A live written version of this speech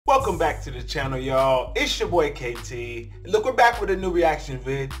Welcome back to the channel, y'all. It's your boy KT. Look, we're back with a new reaction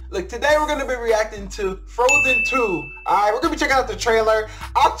vid. Look, today we're gonna be reacting to Frozen 2. Alright, we're gonna be checking out the trailer.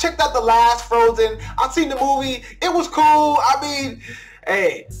 I checked out the last Frozen. I've seen the movie. It was cool. I mean,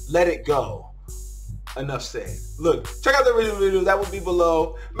 hey, let it go. Enough said. Look, check out the original video. That will be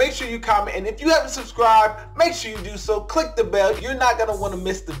below. Make sure you comment. And if you haven't subscribed, make sure you do so. Click the bell. You're not gonna want to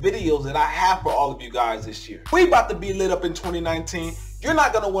miss the videos that I have for all of you guys this year. We about to be lit up in 2019. You're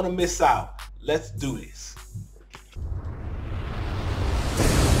not gonna want to miss out. Let's do this.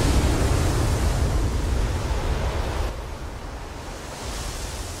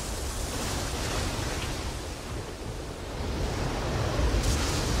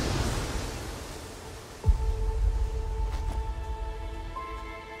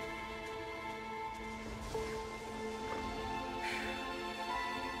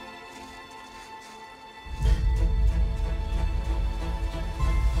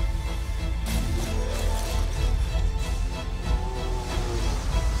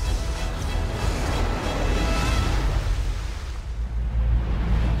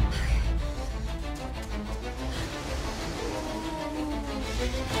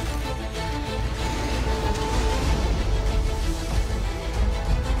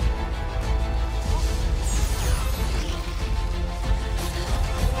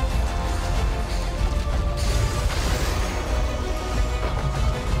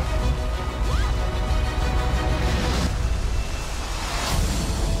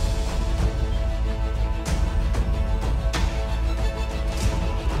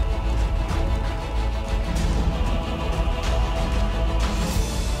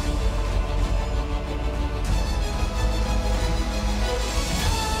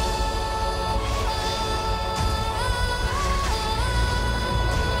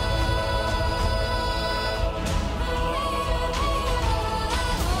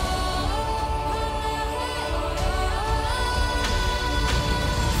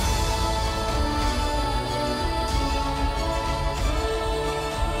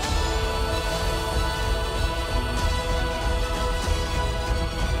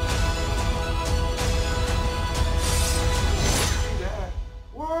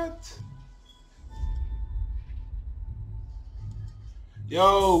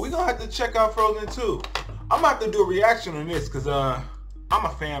 Yo, we gonna have to check out Frozen 2. I'm about to do a reaction on this because I'm a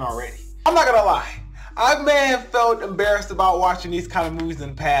fan already. I'm not gonna lie, I may have felt embarrassed about watching these kind of movies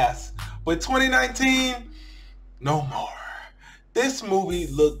in the past, but 2019, no more. This movie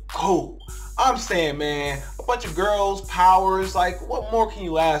looked cool. I'm saying, man, a bunch of girls, powers, like, what more can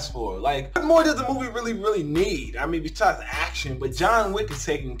you ask for? Like, what more does the movie really need? I mean, besides action, but John Wick is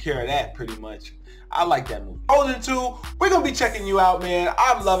taking care of that pretty much. I like that movie. Frozen 2, we're gonna be checking you out, man.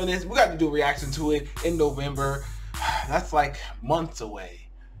 I'm loving this. We got to do a reaction to it in November. That's like months away.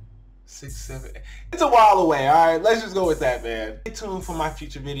 6, 7, 8. It's a while away, alright? Let's just go with that, man. Stay tuned for my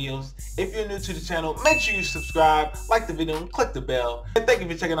future videos. If you're new to the channel, make sure you subscribe, like the video, and click the bell. And thank you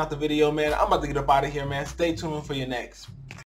for checking out the video, man. I'm about to get up out of here, man. Stay tuned for your next.